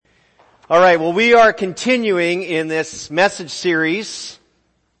All right, well, we are continuing in this message series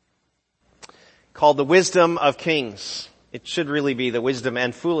called The Wisdom of Kings. It should really be the wisdom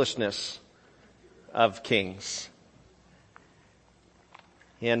and foolishness of kings.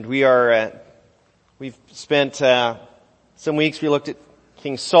 And we've spent some weeks, we looked at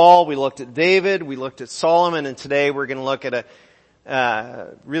King Saul, we looked at David, we looked at Solomon, and today we're going to look at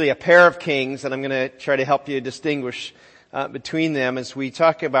really a pair of kings, and I'm going to try to help you distinguish between them as we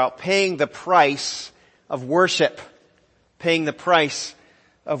talk about paying the price of worship. Paying the price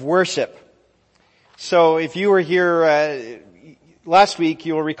of worship. So if you were here last week,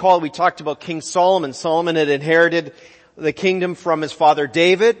 you'll recall we talked about King Solomon. Solomon had inherited the kingdom from his father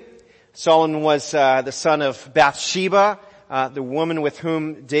David. Solomon was the son of Bathsheba, the woman with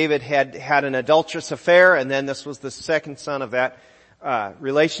whom David had an adulterous affair, and then this was the second son of that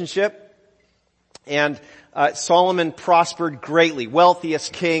relationship. And Solomon prospered greatly,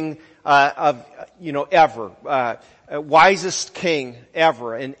 wealthiest king ever, wisest king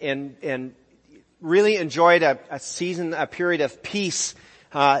ever, and really enjoyed a period of peace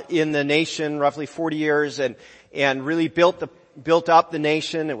in the nation, roughly 40 years, and really built up the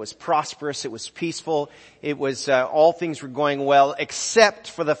nation. It was prosperous, it was peaceful, it was all things were going well, except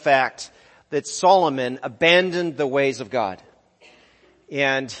for the fact that Solomon abandoned the ways of God,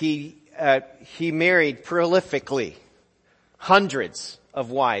 and he married prolifically hundreds of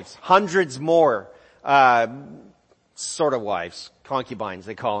wives, hundreds more sort of wives, concubines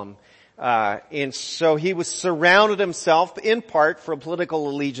they call them. And so he was surrounded himself, in part for political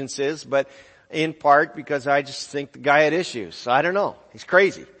allegiances, but in part because I just think the guy had issues. I don't know. He's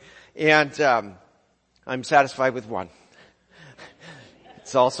crazy. And I'm satisfied with one.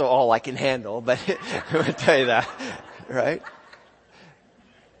 It's also all I can handle, but I'm going to tell you that, right?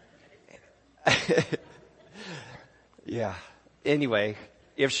 Yeah. Anyway,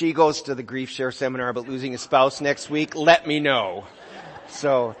 if she goes to the Grief Share seminar about losing a spouse next week, let me know.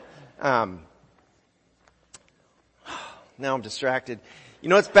 So, now I'm distracted. You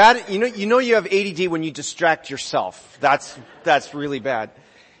know it's bad. You know you have ADD when you distract yourself. That's really bad.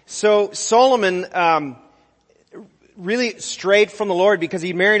 So Solomon really strayed from the Lord because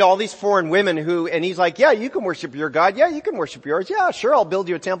he married all these foreign women and he's like, yeah, you can worship your God. Yeah, you can worship yours. Yeah, sure, I'll build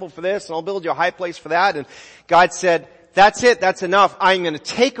you a temple for this and I'll build you a high place for that. And God said, that's it, that's enough. I'm going to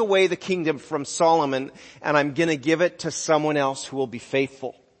take away the kingdom from Solomon and I'm going to give it to someone else who will be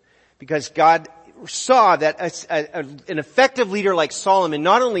faithful. Because God saw that an effective leader like Solomon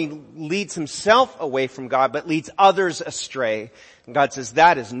not only leads himself away from God, but leads others astray. And God says,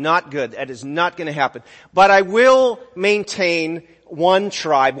 that is not good. That is not going to happen. But I will maintain one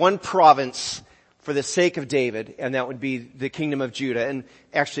tribe, one province for the sake of David, and that would be the kingdom of Judah. And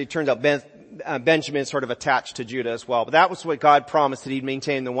actually it turns out Benjamin is sort of attached to Judah as well. But that was what God promised, that he'd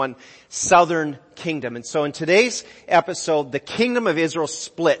maintain the one southern kingdom. And so in today's episode, the kingdom of Israel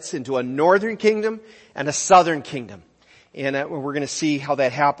splits into a northern kingdom and a southern kingdom. And we're going to see how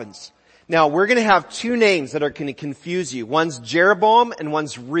that happens. Now, we're going to have two names that are going to confuse you. One's Jeroboam and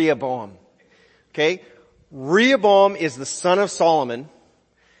one's Rehoboam. Okay? Rehoboam is the son of Solomon,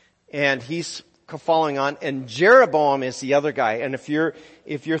 and he's following on, and Jeroboam is the other guy. And if you're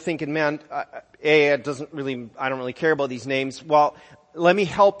thinking, man, I don't really care about these names. Well, let me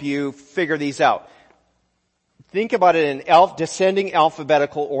help you figure these out. Think about it in descending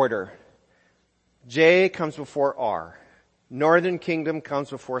alphabetical order. J comes before R. Northern kingdom comes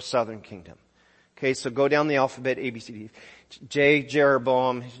before southern kingdom. Okay, so go down the alphabet, A, B, C, D. J,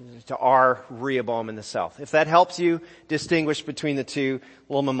 Jeroboam, to R, Rehoboam in the south. If that helps you distinguish between the two,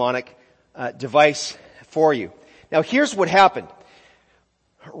 little mnemonic device for you. Now here's what happened.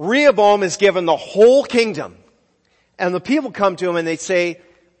 Rehoboam is given the whole kingdom, and the people come to him and they say,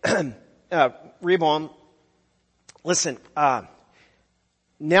 Rehoboam, listen,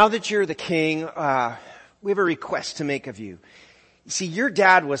 now that you're the king, we have a request to make of you. You see, your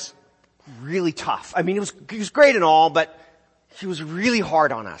dad was really tough. I mean, he was great and all, but he was really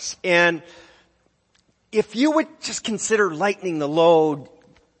hard on us. And if you would just consider lightening the load,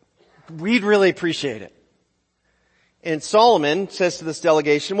 we'd really appreciate it. And Solomon says to this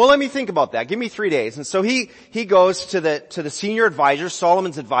delegation, well, let me think about that. Give me 3 days. And so he goes to the senior advisors,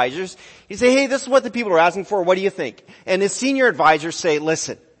 Solomon's advisors. He says, hey, this is what the people are asking for. What do you think? And his senior advisors say,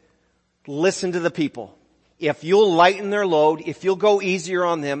 listen to the people. If you'll lighten their load, if you'll go easier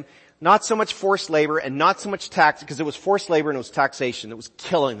on them, not so much forced labor and not so much tax, because it was forced labor and it was taxation. It was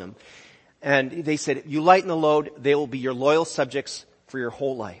killing them. And they said, you lighten the load, they will be your loyal subjects for your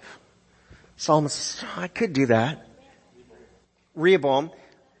whole life. Solomon says, I could do that. Rehoboam,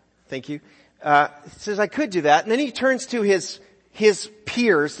 thank you, says I could do that. And then he turns to his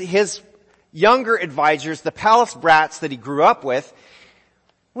peers, his younger advisors, the palace brats that he grew up with.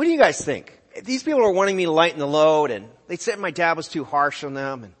 What do you guys think? These people are wanting me to lighten the load, and they said my dad was too harsh on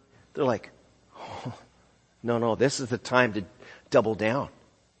them, and they're like, oh, no, this is the time to double down.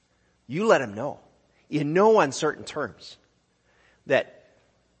 You let them know, in no uncertain terms, that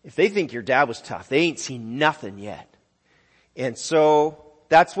if they think your dad was tough, they ain't seen nothing yet. And so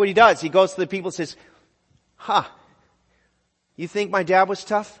that's what he does. He goes to the people and says, you think my dad was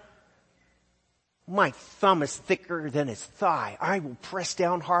tough? My thumb is thicker than his thigh. I will press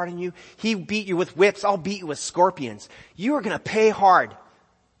down hard on you. He beat you with whips. I'll beat you with scorpions. You are going to pay hard.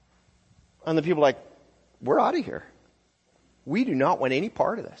 And the people are like, we're out of here. We do not want any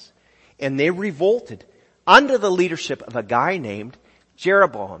part of this. And they revolted under the leadership of a guy named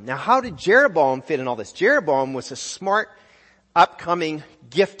Jeroboam. Now, how did Jeroboam fit in all this? Jeroboam was a smart, upcoming,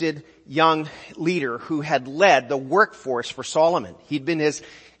 gifted, young leader who had led the workforce for Solomon. He'd been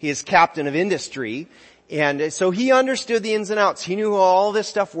his captain of industry, and so he understood the ins and outs. He knew how all this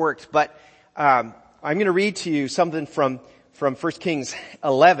stuff worked. But I'm going to read to you something from 1 Kings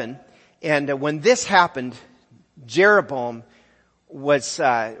 11. And when this happened, Jeroboam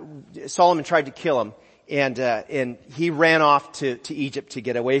Solomon tried to kill him, and he ran off to Egypt to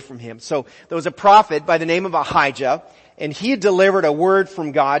get away from him. So there was a prophet by the name of Ahijah, and he had delivered a word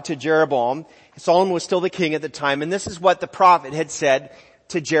from God to Jeroboam. Solomon was still the king at the time, and this is what the prophet had said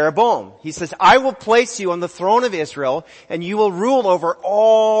to Jeroboam. He says, I will place you on the throne of Israel, and you will rule over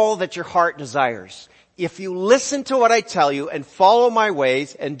all that your heart desires. If you listen to what I tell you and follow my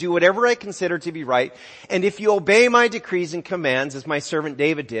ways and do whatever I consider to be right, and if you obey my decrees and commands, as my servant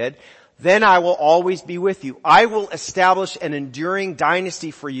David did, then I will always be with you. I will establish an enduring dynasty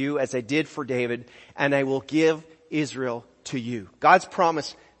for you as I did for David, and I will give Israel to you. God's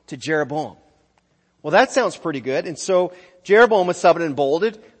promise to Jeroboam. Well, that sounds pretty good. And so Jeroboam was summoned and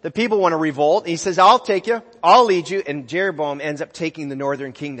bolded. The people want to revolt. And he says, I'll take you. I'll lead you. And Jeroboam ends up taking the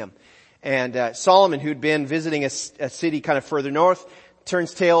northern kingdom. And Solomon, who'd been visiting a city kind of further north,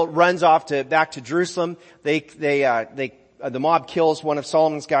 turns tail, runs off back to Jerusalem. The mob kills one of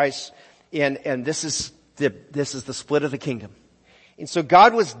Solomon's guys. And this is the split of the kingdom. And so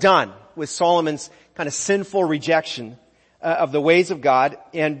God was done with Solomon's kind of sinful rejection of the ways of God.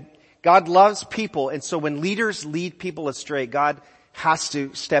 And God loves people. And so when leaders lead people astray, God has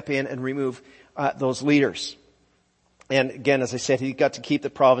to step in and remove those leaders. And again, as I said, he got to keep the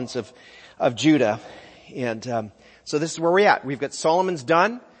province of Judah. And so this is where we're at. We've got Solomon's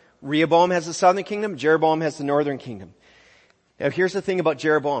done. Rehoboam has the southern kingdom. Jeroboam has the northern kingdom. Now here's the thing about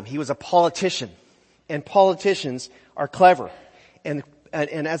Jeroboam. He was a politician. And politicians are clever. And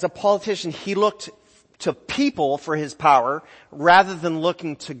as a politician, he looked to people for his power rather than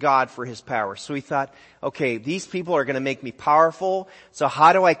looking to God for his power. So he thought, okay, these people are going to make me powerful. So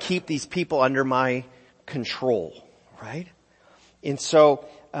how do I keep these people under my control? Right? And so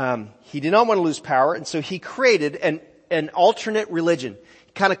he did not want to lose power. And so he created an alternate religion.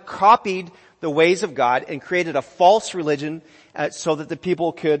 He kind of copied the ways of God and created a false religion so that the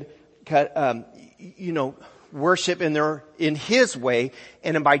people could worship in his way.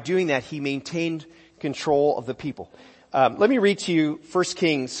 And by doing that, he maintained control of the people. Let me read to you 1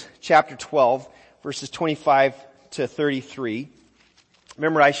 Kings chapter 12, verses 25 to 33.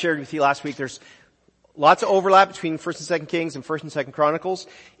 Remember, I shared with you last week, there's lots of overlap between 1st and 2nd Kings and 1st and 2nd Chronicles.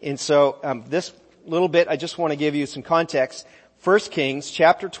 And so this little bit, I just want to give you some context. 1 Kings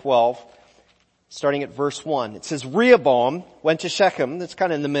chapter 12, starting at verse 1. It says, Rehoboam went to Shechem, that's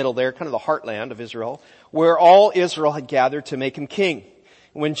kind of in the middle there, kind of the heartland of Israel, where all Israel had gathered to make him king.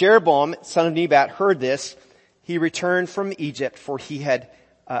 When Jeroboam, son of Nebat, heard this, he returned from Egypt, for he had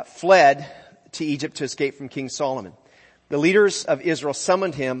fled to Egypt to escape from King Solomon. The leaders of Israel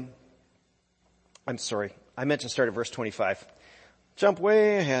summoned him. I'm sorry, I meant to start at verse 25. Jump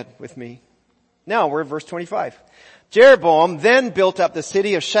way ahead with me. Now we're at verse 25. Jeroboam then built up the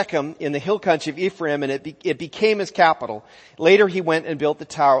city of Shechem in the hill country of Ephraim, and it became his capital. Later he went and built the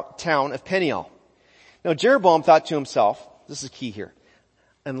town of Peniel. Now Jeroboam thought to himself, this is key here,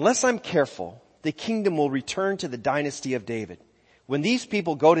 unless I'm careful, the kingdom will return to the dynasty of David. When these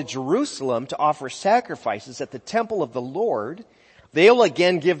people go to Jerusalem to offer sacrifices at the temple of the Lord, they will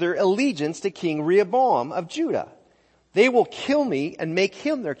again give their allegiance to King Rehoboam of Judah. They will kill me and make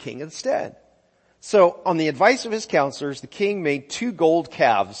him their king instead. So, on the advice of his counselors, the king made 2 gold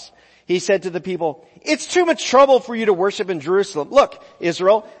calves. He said to the people, it's too much trouble for you to worship in Jerusalem. Look,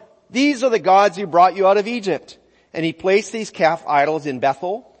 Israel, these are the gods who brought you out of Egypt. And he placed these calf idols in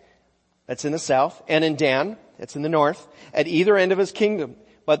Bethel, that's in the south, and in Dan, that's in the north, at either end of his kingdom.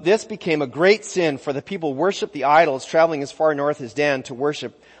 But this became a great sin, for the people worshiped the idols traveling as far north as Dan to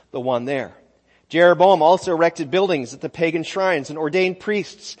worship the one there. Jeroboam also erected buildings at the pagan shrines and ordained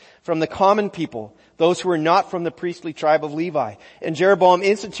priests from the common people, those who were not from the priestly tribe of Levi. And Jeroboam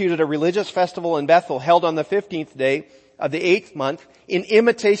instituted a religious festival in Bethel held on the 15th day of the 8th month in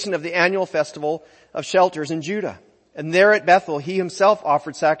imitation of the annual festival of shelters in Judah. And there at Bethel, he himself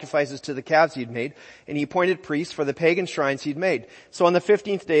offered sacrifices to the calves he'd made, and he appointed priests for the pagan shrines he'd made. So on the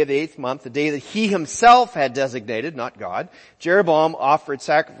 15th day of the 8th month, the day that he himself had designated, not God, Jeroboam offered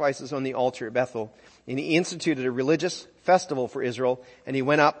sacrifices on the altar at Bethel, and he instituted a religious festival for Israel, and he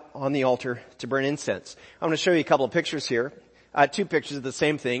went up on the altar to burn incense. I'm going to show you a couple of pictures here, two pictures of the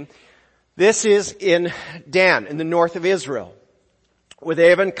same thing. This is in Dan, in the north of Israel, where they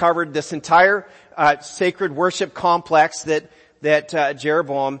have uncovered this entire sacred worship complex that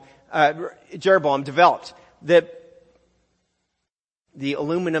Jeroboam developed. The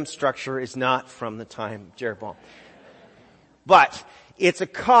aluminum structure is not from the time of Jeroboam, but it's a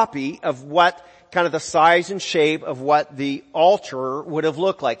copy of what kind of the size and shape of what the altar would have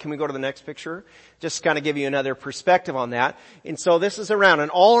looked like. Can we go to the next picture? Just kind of give you another perspective on that. And so this is around, and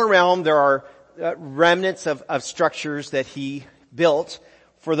all around there are remnants of structures that he built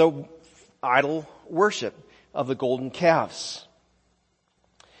for the idol worship of the golden calves.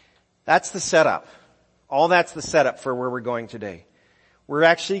 That's the setup. All that's the setup for where we're going today. We're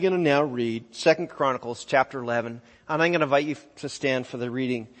actually going to now read 2 Chronicles chapter 11, and I'm going to invite you to stand for the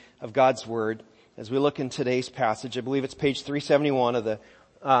reading of God's Word as we look in today's passage. I believe it's page 371 of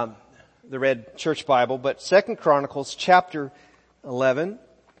the Red Church Bible, but 2 Chronicles chapter 11, and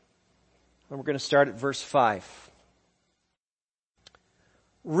we're going to start at verse 5.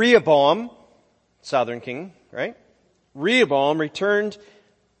 Rehoboam, southern king, right? Rehoboam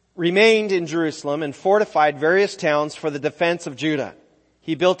remained in Jerusalem and fortified various towns for the defense of Judah.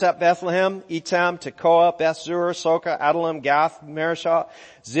 He built up Bethlehem, Etam, Tekoa, Bethzur, Soka, Adullam, Gath, Mareshah,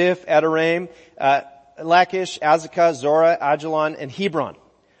 Ziph, Edoraim, Lachish, Azekah, Zorah, Ajalon, and Hebron.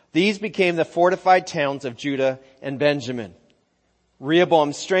 These became the fortified towns of Judah and Benjamin.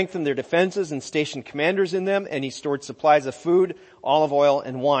 Rehoboam strengthened their defenses and stationed commanders in them, and he stored supplies of food, olive oil,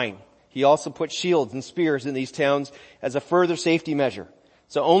 and wine. He also put shields and spears in these towns as a further safety measure.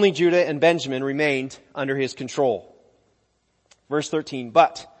 So only Judah and Benjamin remained under his control. Verse 13,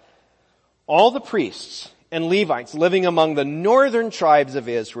 but all the priests and Levites living among the northern tribes of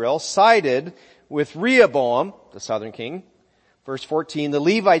Israel sided with Rehoboam, the southern king. Verse 14, the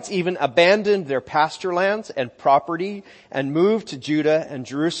Levites even abandoned their pasture lands and property and moved to Judah and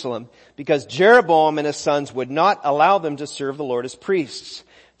Jerusalem because Jeroboam and his sons would not allow them to serve the Lord as priests.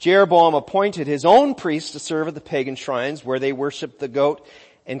 Jeroboam appointed his own priests to serve at the pagan shrines where they worshiped the goat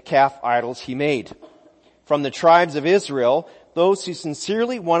and calf idols he made. From the tribes of Israel, those who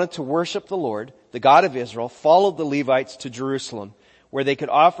sincerely wanted to worship the Lord, the God of Israel, followed the Levites to Jerusalem where they could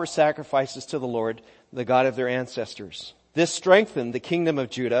offer sacrifices to the Lord, the God of their ancestors. This strengthened the kingdom of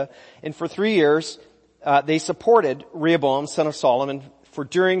Judah, and for 3 years they supported Rehoboam, son of Solomon, for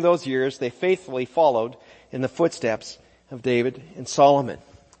during those years they faithfully followed in the footsteps of David and Solomon.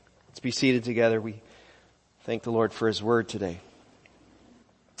 Let's be seated together. We thank the Lord for His word today.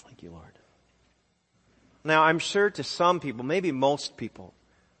 Thank you, Lord. Now, I'm sure to some people, maybe most people,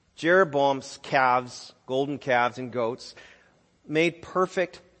 Jeroboam's calves, golden calves and goats, made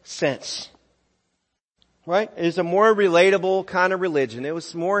perfect sense. Right? It was a more relatable kind of religion. It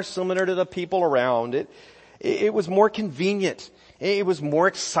was more similar to the people around it. It was more convenient. It was more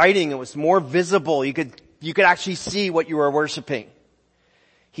exciting. It was more visible. You could actually see what you were worshiping.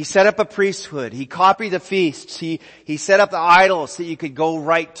 He set up a priesthood. He copied the feasts. He set up the idols that you could go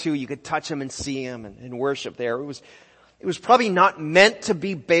right to. You could touch them and see them and worship there. It was probably not meant to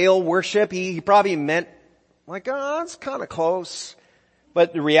be Baal worship. He probably meant like, oh, it's kind of close.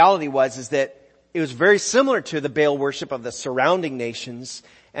 But the reality is that it was very similar to the Baal worship of the surrounding nations,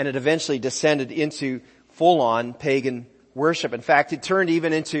 and it eventually descended into full-on pagan worship. In fact, it turned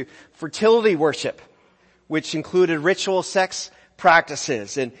even into fertility worship, which included ritual sex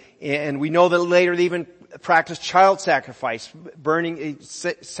practices. And we know that later they even practiced child sacrifice,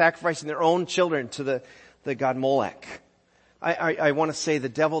 sacrificing their own children to the god Molech. I want to say the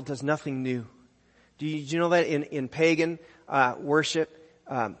devil does nothing new. Do you know that in pagan worship,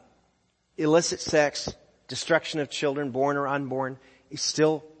 illicit sex, destruction of children, born or unborn, is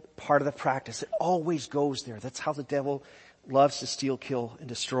still part of the practice. It always goes there. That's how the devil loves to steal, kill, and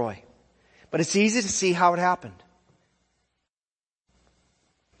destroy. But it's easy to see how it happened.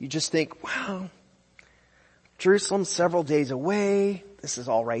 You just think, wow, Jerusalem's several days away. This is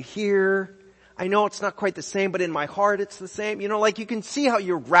all right here. I know it's not quite the same, but in my heart it's the same. You know, like you can see how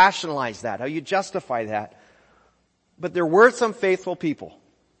you rationalize that, how you justify that. But there were some faithful people.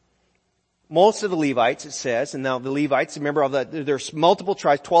 most of the Levites, it says, and now the Levites, remember there's multiple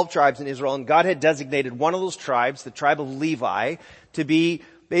tribes, 12 tribes in Israel, and God had designated one of those tribes, the tribe of Levi, to be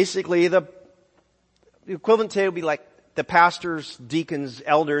basically the equivalent today would be like the pastors, deacons,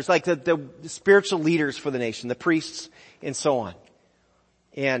 elders, like the spiritual leaders for the nation, the priests, and so on.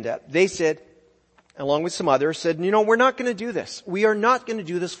 And they said, along with some others, said, we're not going to do this. We are not going to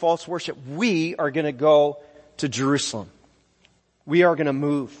do this false worship. We are going to go to Jerusalem. We are going to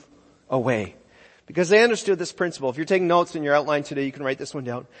move away. Because they understood this principle. If you're taking notes in your outline today, you can write this one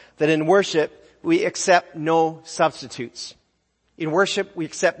down. That in worship, we accept no substitutes. In worship, we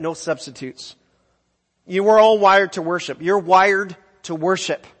accept no substitutes. You were all wired to worship. You're wired to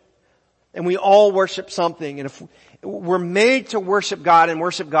worship. And we all worship something. And if we're made to worship God and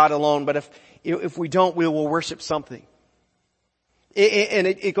worship God alone, but if we don't, we will worship something. And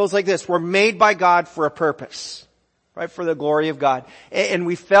it goes like this. We're made by God for a purpose. Right? For the glory of God. And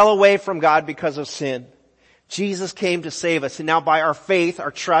we fell away from God because of sin. Jesus came to save us. And now by our faith,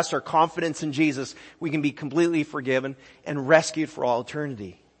 our trust, our confidence in Jesus, we can be completely forgiven and rescued for all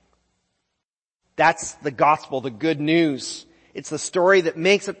eternity. That's the gospel, the good news. It's the story that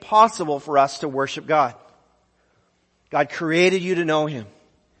makes it possible for us to worship God. God created you to know Him.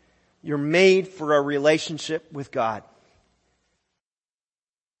 You're made for a relationship with God.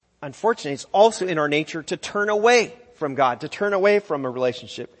 Unfortunately, it's also in our nature to turn away from God, to turn away from a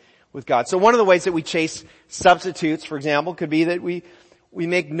relationship with God. So one of the ways that we chase substitutes, for example, could be that we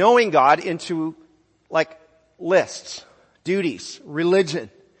make knowing God into like lists, duties, religion,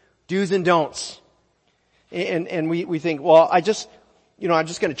 do's and don'ts. And we think, well, I'm just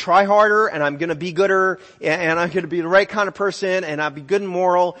going to try harder and I'm going to be gooder and I'm going to be the right kind of person and I'll be good and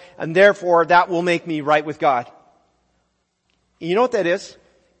moral and therefore that will make me right with God. You know what that is?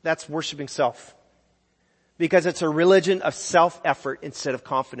 That's worshiping self. Because it's a religion of self-effort instead of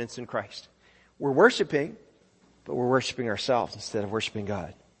confidence in Christ. We're worshiping, but we're worshiping ourselves instead of worshiping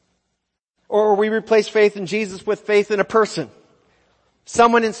God. Or we replace faith in Jesus with faith in a person.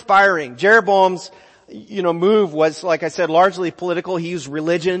 Someone inspiring. Jeroboam's, move was, like I said, largely political. He used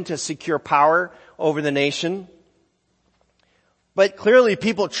religion to secure power over the nation. But clearly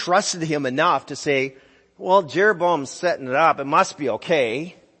people trusted him enough to say, well, Jeroboam's setting it up. It must be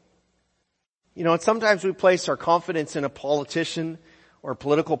okay. And sometimes we place our confidence in a politician or a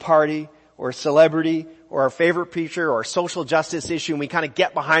political party or a celebrity or our favorite preacher or a social justice issue and we kind of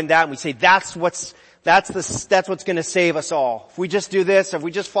get behind that and we say that's what's going to save us all. If we just do this, if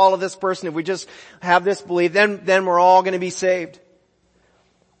we just follow this person, if we just have this belief, then we're all going to be saved.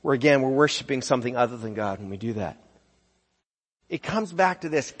 We're worshiping something other than God when we do that. It comes back to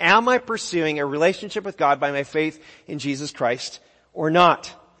this. Am I pursuing a relationship with God by my faith in Jesus Christ or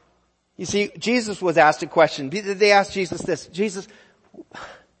not? You see, Jesus was asked a question. They asked Jesus this. Jesus,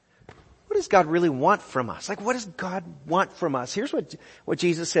 what does God really want from us? Like, what does God want from us? Here's what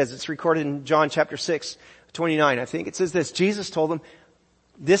Jesus says. It's recorded in John chapter 6:29, I think. It says this. Jesus told them,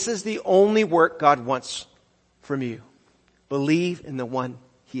 this is the only work God wants from you. Believe in the one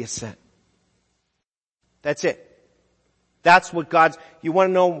He has sent. That's it. That's what you want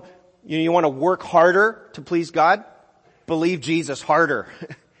to know, you want to work harder to please God? Believe Jesus harder.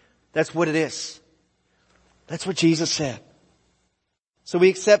 That's what it is. That's what Jesus said. So we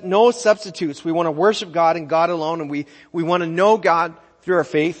accept no substitutes. We want to worship God and God alone, and we want to know God through our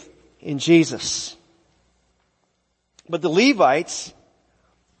faith in Jesus. But the Levites,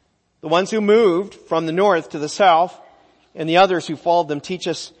 the ones who moved from the north to the south, and the others who followed them teach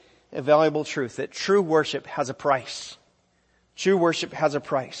us a valuable truth, that true worship has a price. True worship has a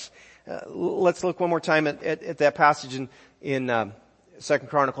price. Let's look one more time at that passage in 2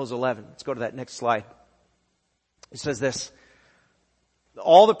 Chronicles 11. Let's go to that next slide. It says this.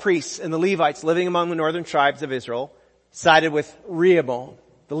 All the priests and the Levites living among the northern tribes of Israel sided with Rehoboam.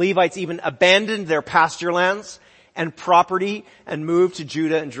 The Levites even abandoned their pasture lands and property and moved to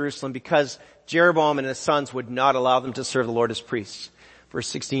Judah and Jerusalem because Jeroboam and his sons would not allow them to serve the Lord as priests. Verse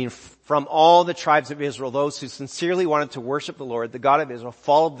 16, from all the tribes of Israel, those who sincerely wanted to worship the Lord, the God of Israel,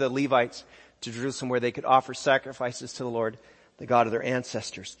 followed the Levites to Jerusalem where they could offer sacrifices to the Lord, the God of their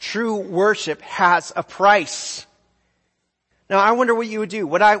ancestors. True worship has a price. Now I wonder what you would do.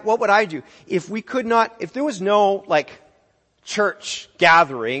 What would I do? If there was no church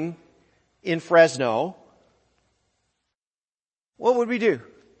gathering in Fresno, what would we do?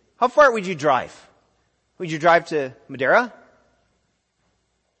 How far would you drive? Would you drive to Madera?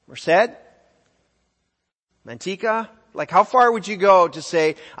 Merced? Manteca? How far would you go to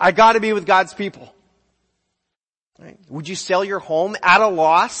say, I gotta be with God's people? Right? Would you sell your home at a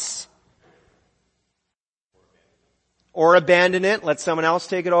loss? Or abandon it, let someone else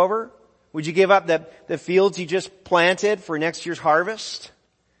take it over? Would you give up the fields you just planted for next year's harvest?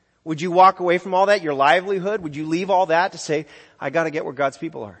 Would you walk away from all that, your livelihood? Would you leave all that to say, I gotta get where God's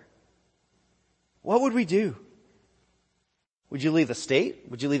people are? What would we do? Would you leave the state?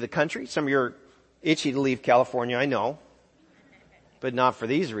 Would you leave the country? Some of you are itchy to leave California, I know. But not for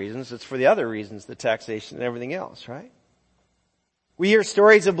these reasons. It's for the other reasons, the taxation and everything else, right? We hear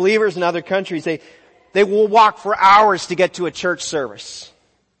stories of believers in other countries. They will walk for hours to get to a church service.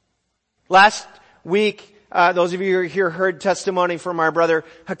 Last week, those of you who are here heard testimony from our brother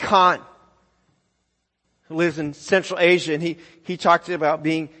Hakan, who lives in Central Asia, and he talked about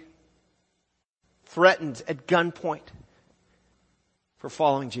being threatened at gunpoint for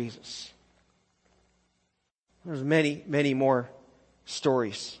following Jesus. There's many, many more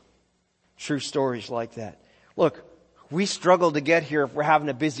stories, true stories like that. Look, we struggle to get here if we're having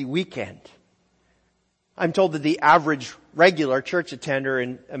a busy weekend. I'm told that the average regular church attender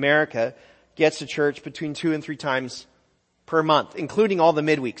in America gets to church between 2 and 3 times per month, including all the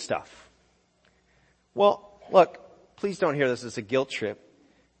midweek stuff. Well, look, please don't hear this as a guilt trip.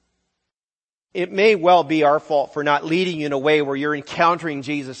 It may well be our fault for not leading you in a way where you're encountering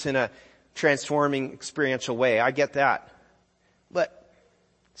Jesus in a transforming experiential way. I get that. But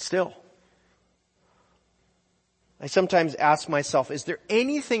still, I sometimes ask myself, is there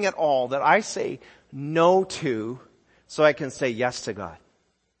anything at all that I say no to so I can say yes to God?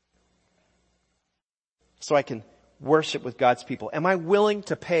 So I can worship with God's people. Am I willing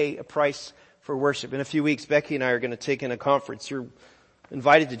to pay a price for worship? In a few weeks, Becky and I are going to take in a conference. You're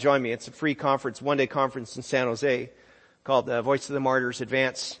invited to join me. It's a free conference, one-day conference in San Jose called the Voice of the Martyrs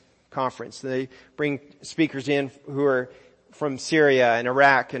Advance Conference. They bring speakers in who are from Syria and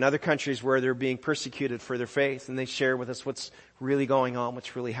Iraq and other countries where they're being persecuted for their faith, and they share with us what's really going on,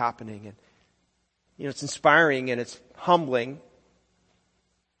 what's really happening. And it's inspiring and it's humbling.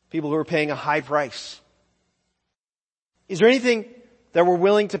 People who are paying a high price. Is there anything that we're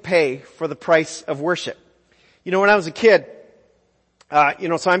willing to pay for the price of worship? When I was a kid,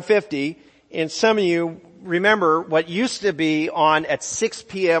 so I'm 50, and some of you remember what used to be on at 6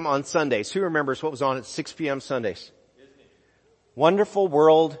 p.m. on Sundays. Who remembers what was on at 6 p.m. Sundays? Disney. Wonderful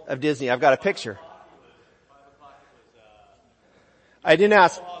World of Disney. I've got a picture. I didn't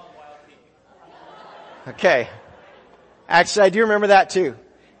ask. Okay. Actually, I do remember that too.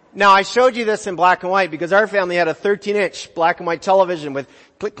 Now, I showed you this in black and white because our family had a 13-inch black and white television with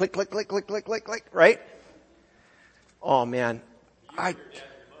click, click, click, click, click, click, click, click, right? Oh man.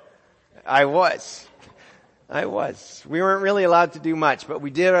 I was. We weren't really allowed to do much, but we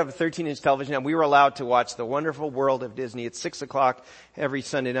did have a 13-inch television and we were allowed to watch The Wonderful World of Disney at 6 o'clock every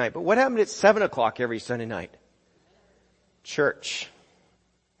Sunday night. But what happened at 7 o'clock every Sunday night? Church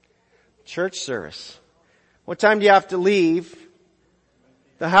service. What time do you have to leave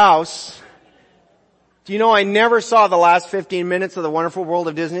the house? Do you know I never saw the last 15 minutes of The Wonderful World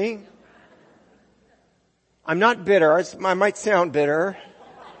of Disney? I'm not bitter. I might sound bitter.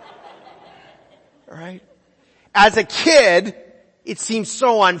 All right? As a kid, it seemed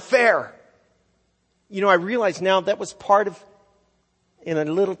so unfair. I realize now that was part of, in a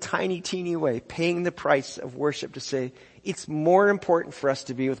little tiny, teeny way, paying the price of worship to say, it's more important for us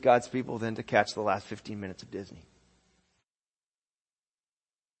to be with God's people than to catch the last 15 minutes of Disney.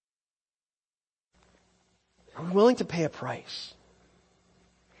 Are we willing to pay a price?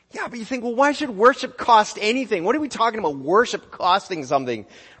 Yeah, but you think, well, why should worship cost anything? What are we talking about worship costing something?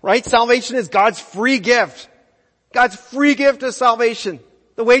 Right? Salvation is God's free gift. God's free gift is salvation.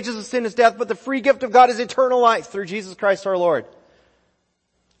 The wages of sin is death, but the free gift of God is eternal life through Jesus Christ our Lord.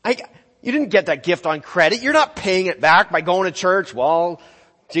 You didn't get that gift on credit. You're not paying it back by going to church. Well,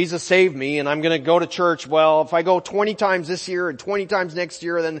 Jesus saved me and I'm going to go to church. Well, if I go 20 times this year and 20 times next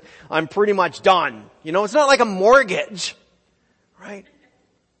year, then I'm pretty much done. It's not like a mortgage, right?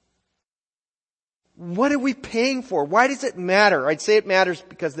 What are we paying for? Why does it matter? I'd say it matters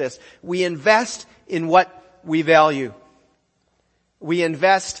because we invest in what we value. We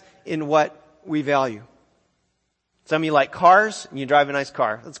invest in what we value. Some of you like cars and you drive a nice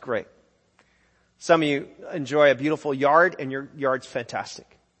car. That's great. Some of you enjoy a beautiful yard and your yard's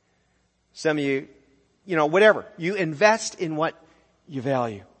fantastic. Some of you, whatever. You invest in what you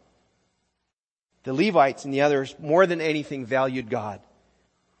value. The Levites and the others, more than anything, valued God.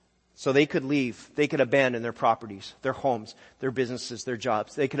 So they could leave. They could abandon their properties, their homes, their businesses, their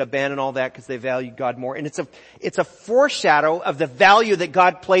jobs. They could abandon all that because they valued God more. And it's a foreshadow of the value that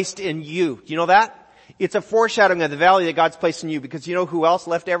God placed in you. Do you know that? It's a foreshadowing of the value that God's placed in you because you know who else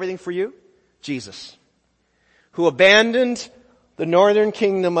left everything for you? Jesus. Who abandoned the northern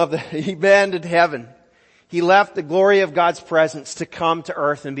kingdom he abandoned heaven. He left the glory of God's presence to come to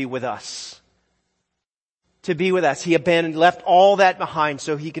earth and be with us. To be with us. He left all that behind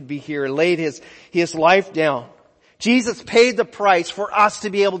so he could be here, laid his life down. Jesus paid the price for us to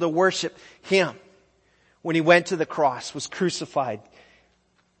be able to worship him when he went to the cross, was crucified,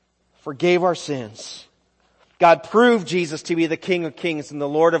 forgave our sins. God proved Jesus to be the King of Kings and the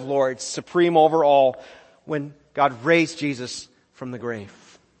Lord of Lords, supreme over all, when God raised Jesus from the grave.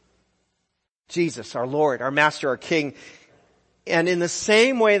 Jesus, our Lord, our Master, our King. And in the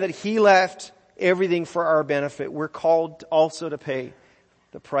same way that he left everything for our benefit, we're called also to pay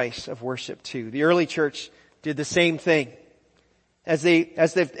the price of worship too. The early church did the same thing. As the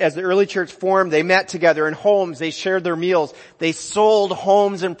early church formed, they met together in homes, they shared their meals, they sold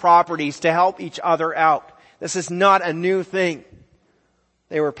homes and properties to help each other out. This is not a new thing.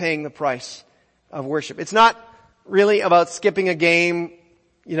 They were paying the price of worship. It's not really about skipping a game,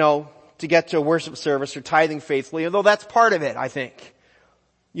 to get to a worship service or tithing faithfully, although that's part of it, I think.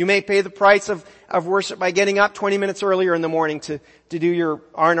 You may pay the price of worship by getting up 20 minutes earlier in the morning to do your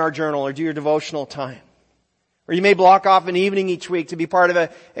R&R journal or do your devotional time. Or you may block off an evening each week to be part of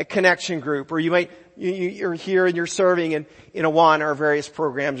a connection group. Or you're here and you're serving in Awana or various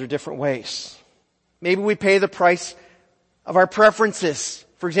programs or different ways. Maybe we pay the price of our preferences.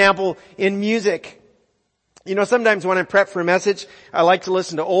 For example, in music. Sometimes when I prep for a message, I like to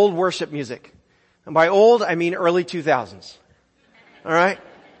listen to old worship music. And by old, I mean early 2000s. Alright?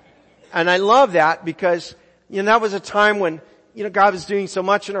 And I love that because, that was a time when, God was doing so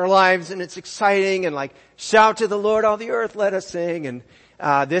much in our lives and it's exciting and shout to the Lord, all the earth, let us sing. And,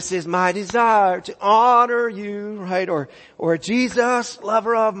 this is my desire to honor you, right? Or Jesus,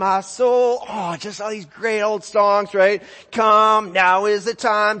 lover of my soul. Oh, just all these great old songs, right? Come, now is the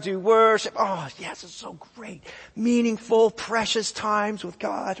time to worship. Oh, yes, it's so great. Meaningful, precious times with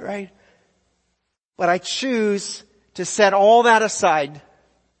God, right? But I choose to set all that aside,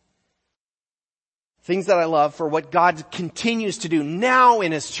 things that I love, for what God continues to do now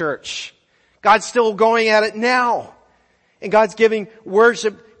in his church. God's still going at it now. And God's giving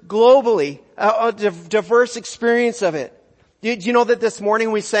worship globally, a diverse experience of it. Did you know that this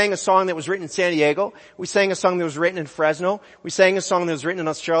morning we sang a song that was written in San Diego? We sang a song that was written in Fresno. We sang a song that was written in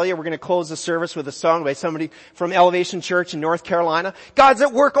Australia. We're going to close the service with a song by somebody from Elevation Church in North Carolina. God's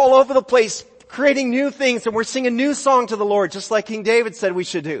at work all over the place, creating new things, and we're singing a new song to the Lord, just like King David said we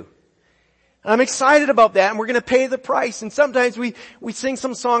should do. And I'm excited about that, and we're going to pay the price. And sometimes we sing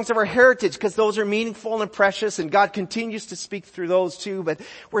some songs of our heritage because those are meaningful and precious, and God continues to speak through those too. But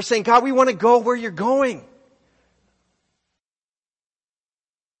we're saying, God, we want to go where you're going.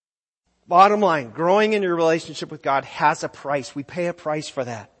 Bottom line, growing in your relationship with God has a price. We pay a price for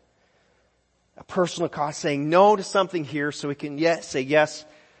that. A personal cost, saying no to something here so we can say yes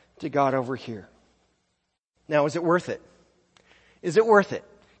to God over here. Now, is it worth it? Is it worth it?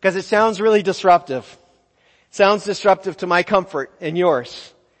 Because it sounds really disruptive. It sounds disruptive to my comfort and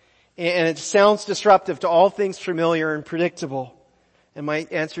yours. And it sounds disruptive to all things familiar and predictable. And my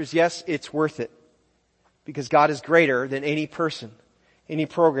answer is yes, it's worth it. Because God is greater than any person, any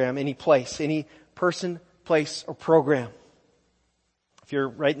program, any place, any person, place, or program. If you're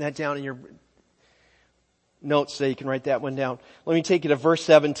writing that down in your notes, so you can write that one down. Let me take you to verse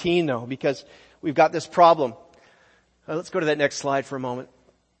 17 though, because we've got this problem. Let's go to that next slide for a moment.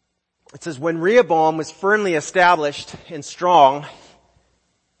 It says, when Rehoboam was firmly established and strong,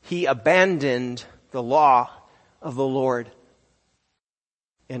 he abandoned the law of the Lord.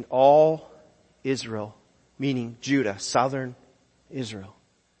 And all Israel, meaning Judah, southern Israel,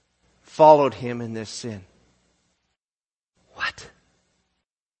 followed him in this sin. What?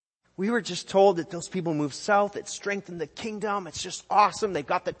 We were just told that those people moved south. It strengthened the kingdom. It's just awesome. They've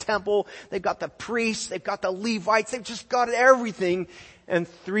got the temple. They've got the priests. They've got the Levites. They've just got everything. And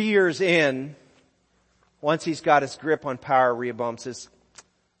 3 years in, once he's got his grip on power, Rehoboam says,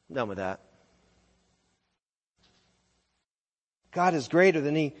 I'm done with that. God is greater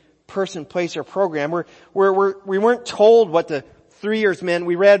than any person, place, or program. We weren't told what the 3 years meant.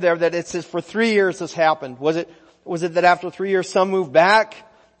 We read there that it says for 3 years this happened. Was it that after 3 years some moved back?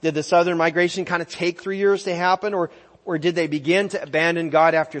 Did the southern migration kind of take 3 years to happen? Or did they begin to abandon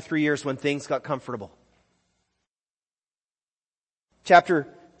God after 3 years when things got comfortable? Chapter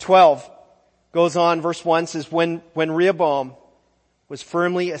 12 goes on, verse 1 says, when Rehoboam was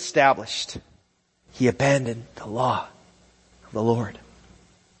firmly established, he abandoned the law of the Lord.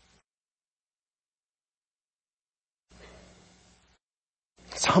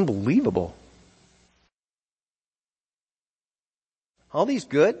 It's unbelievable. All these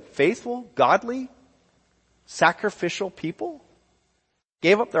good, faithful, godly, sacrificial people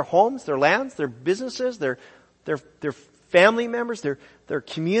Gave up their homes, their lands, their businesses, their family members, their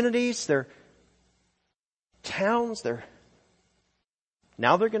communities, their towns,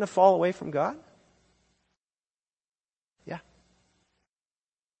 now they're going to fall away from God? Yeah.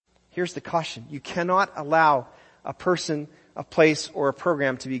 Here's the caution. You cannot allow a person, a place, or a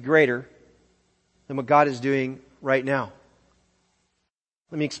program to be greater than what God is doing right now.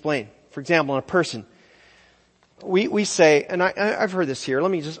 Let me explain. For example, in a person, we say, and I've heard this here.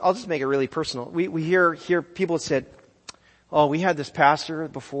 I'll just make it really personal. We hear people said, oh, we had this pastor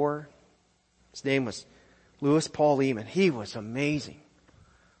before. His name was Louis Paul Lehman. He was amazing.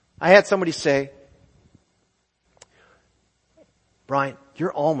 I had somebody say, Brian,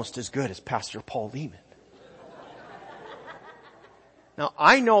 you're almost as good as Pastor Paul Lehman. Now,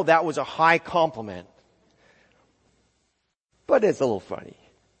 I know that was a high compliment, but it's a little funny,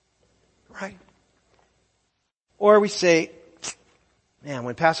 right? Or we say, man,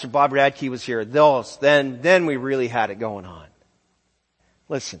 when Pastor Bob Radke was here, then we really had it going on.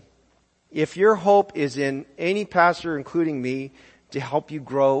 Listen, if your hope is in any pastor, including me, to help you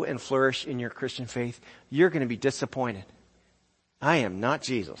grow and flourish in your Christian faith, you're going to be disappointed. I am not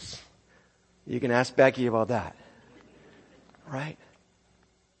Jesus. You can ask Becky about that. Right?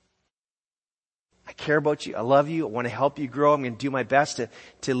 I care about you. I love you. I want to help you grow. I'm going to do my best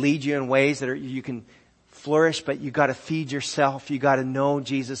to lead you in ways that you can flourish, but you got to feed yourself. You got to know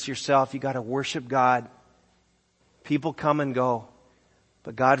Jesus yourself. You got to worship God. People come and go,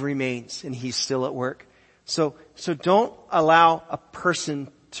 but God remains and He's still at work. So don't allow a person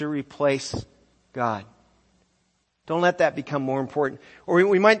to replace God. Don't let that become more important. Or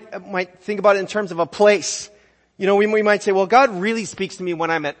we might think about it in terms of a place. You know, we might say, well, God really speaks to me when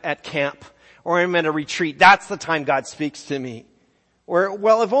I'm at camp or I'm at a retreat. That's the time God speaks to me. Or,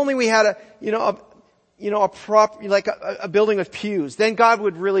 well, if only we had a building with pews, then God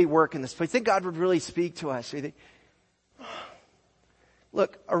would really work in this place. Then God would really speak to us.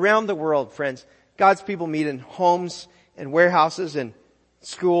 Look, around the world, friends, God's people meet in homes and warehouses and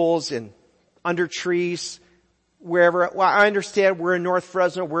schools and under trees, wherever. Well, I understand we're in North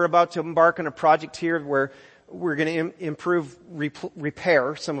Fresno. We're about to embark on a project here where we're going to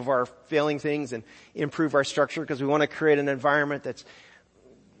repair some of our failing things and improve our structure because we want to create an environment that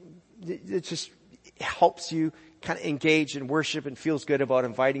just helps you kind of engage in worship and feels good about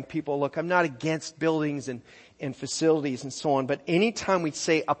inviting people. Look, I'm not against buildings and facilities and so on, but anytime we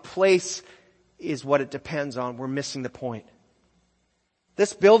say a place is what it depends on, we're missing the point.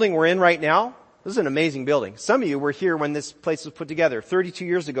 This building we're in right now, this is an amazing building. Some of you were here when this place was put together. 32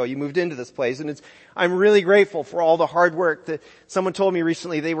 years ago, you moved into this place, and I'm really grateful for all the hard work that someone told me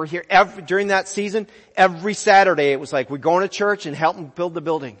recently. They were here during that season, every Saturday. It was like, we're going to church and helping build the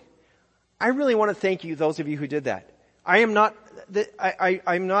building. I really want to thank you, those of you who did that. I'm not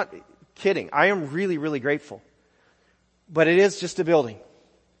kidding. I am really, really grateful. But it is just a building.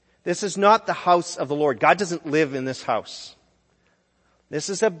 This is not the house of the Lord. God doesn't live in this house. This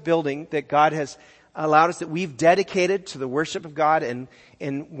is a building that God has allowed us, that we've dedicated to the worship of God and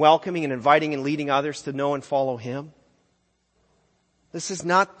welcoming and inviting and leading others to know and follow Him. This is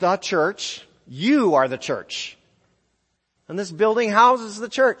not the church. You are the church. And this building houses the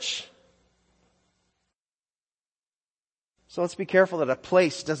church. So let's be careful that a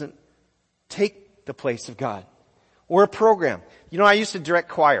place doesn't take the place of God. Or a program. You know, I used to direct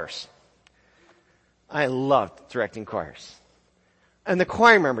choirs. I loved directing choirs. And the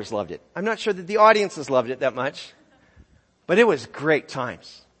choir members loved it. I'm not sure that the audiences loved it that much. But it was great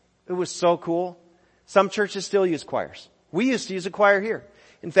times. It was so cool. Some churches still use choirs. We used to use a choir here.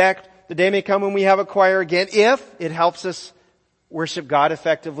 In fact, the day may come when we have a choir again if it helps us worship God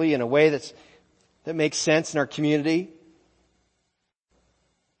effectively in a way that makes sense in our community.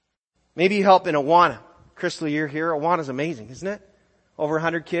 Maybe you help in Awana. Crystal, you're here. Awana's amazing, isn't it? Over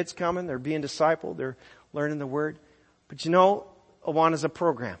 100 kids coming. They're being discipled. They're learning the Word. But you know, Awana's a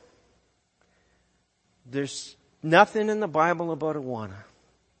program. There's nothing in the Bible about Awana.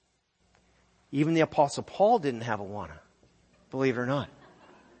 Even the Apostle Paul didn't have Awana, believe it or not.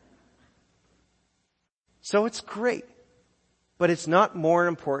 So it's great, but it's not more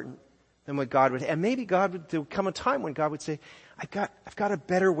important than what God would. And maybe there would come a time when God would say, I've got a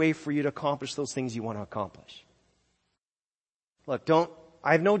better way for you to accomplish those things you want to accomplish. Look,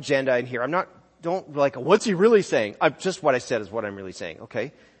 I have no agenda in here. What's he really saying? Just what I said is what I'm really saying,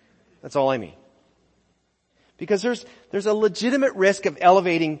 okay? That's all I mean. Because there's a legitimate risk of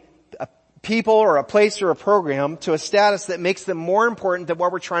elevating a people or a place or a program to a status that makes them more important than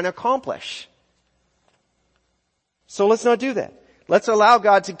what we're trying to accomplish. So let's not do that. Let's allow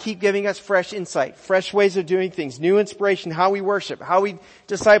God to keep giving us fresh insight, fresh ways of doing things, new inspiration, how we worship, how we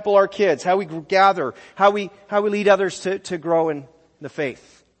disciple our kids, how we gather, how we lead others to grow in the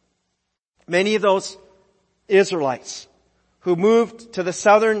faith. Many of those Israelites who moved to the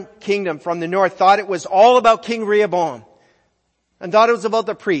southern kingdom from the north thought it was all about King Rehoboam and thought it was about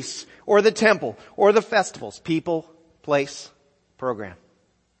the priests or the temple or the festivals, people, place, program.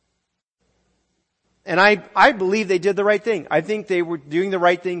 And I believe they did the right thing. I think they were doing the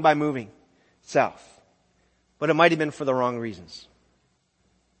right thing by moving south. But it might have been for the wrong reasons.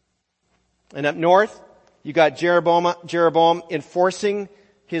 And up north, you got Jeroboam enforcing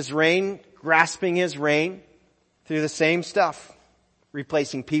his reign, grasping his reign through the same stuff,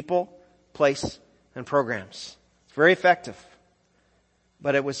 replacing people, place, and programs. It's very effective.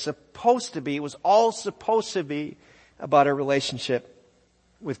 But it was all supposed to be about a relationship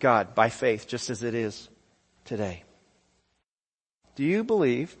with God by faith, just as it is today. Do you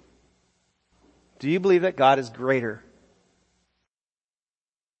believe that God is greater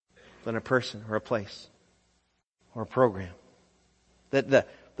than a person or a place or a program? That the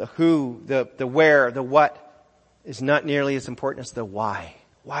who, the where, the what is not nearly as important as the why.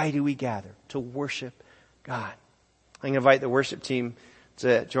 Why do we gather? To worship God. I'm going to invite the worship team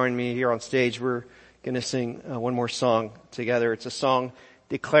to join me here on stage. We're going to sing one more song together. It's a song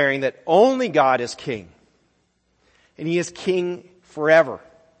declaring that only God is King. And He is King forever.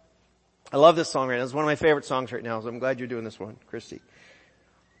 I love this song right now. It's one of my favorite songs right now, so I'm glad you're doing this one, Christy.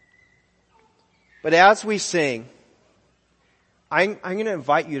 But as we sing, I'm going to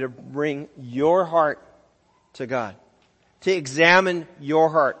invite you to bring your heart to God. To examine your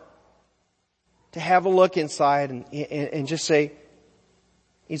heart. To have a look inside and just say,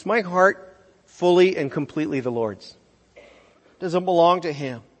 is my heart fully and completely the Lord's? Does it belong to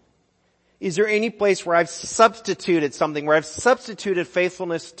Him? Is there any place where I've substituted something, where I've substituted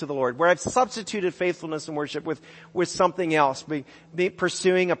faithfulness to the Lord, where I've substituted faithfulness and worship with something else,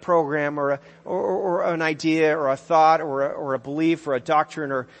 pursuing a program or an idea or a thought or a belief or a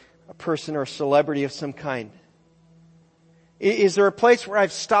doctrine or a person or a celebrity of some kind? Is there a place where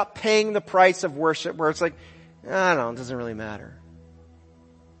I've stopped paying the price of worship, where it's like, I don't know, it doesn't really matter?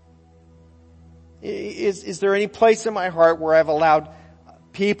 Is there any place in my heart where I've allowed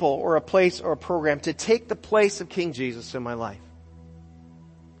people or a place or a program to take the place of King Jesus in my life?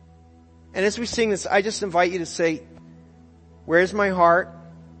 And as we sing this, I just invite you to say, where's my heart?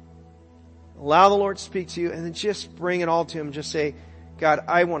 Allow the Lord to speak to you, and then just bring it all to Him. Just say, God,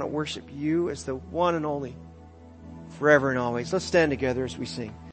 I want to worship You as the one and only, forever and always. Let's stand together as we sing.